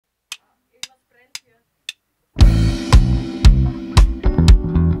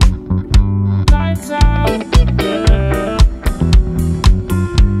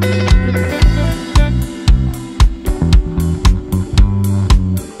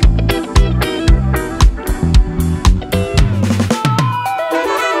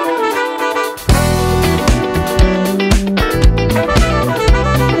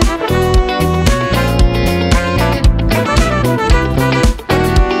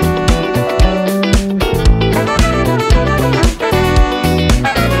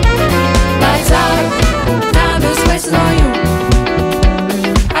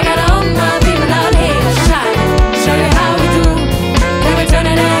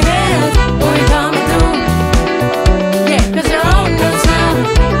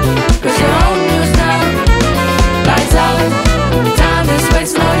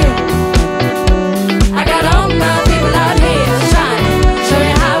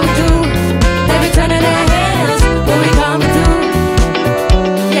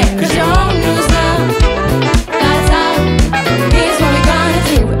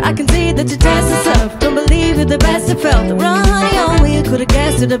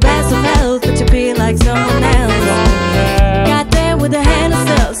to the best of health, but you feel like someone else. Got there with a hand of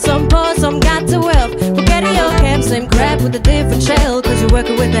still, some poor, some got to wealth. Forgetting your camp, same crap with a different shell, cause you're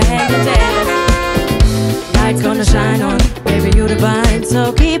working with a hand of death. Light's gonna shine on, baby, you divine,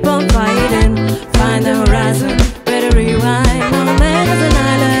 so keep on fighting. Find the horizon, better rewind. On a man is an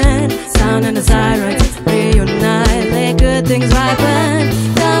island, sound and the sirens reunite, let good things ripen.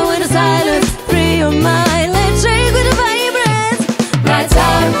 Down with the silence, free your mind, let's shake with the vibrance. Lights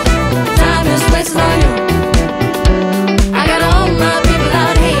out, time is wasted on you. I got all my people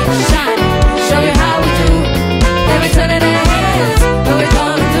out here shining, show you how we do. Every turn of their hands, what we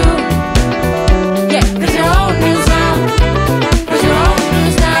gonna do? Yeah, cause your own news now, cause your own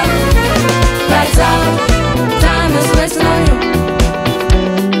news now. Lights out, time is wasted on you.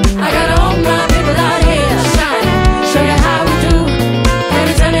 I got all my people out here shining, show you how we do.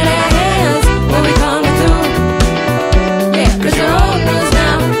 Every turn of their hands, what we gonna do? Yeah, cause your own news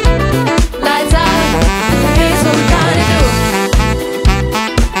now. Lights out, here's what we gotta do.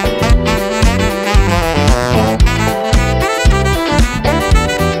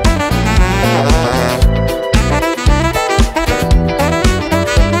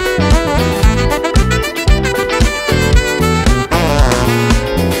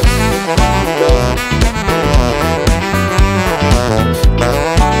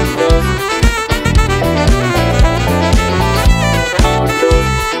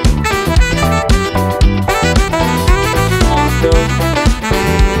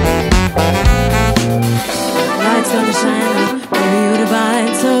 Lights gonna shine on, baby, you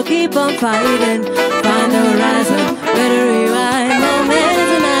divine, so keep on fighting. Find the horizon, better rewind. No man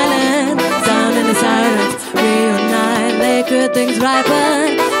is an island, sound and the sirens reunite, let good things ripen.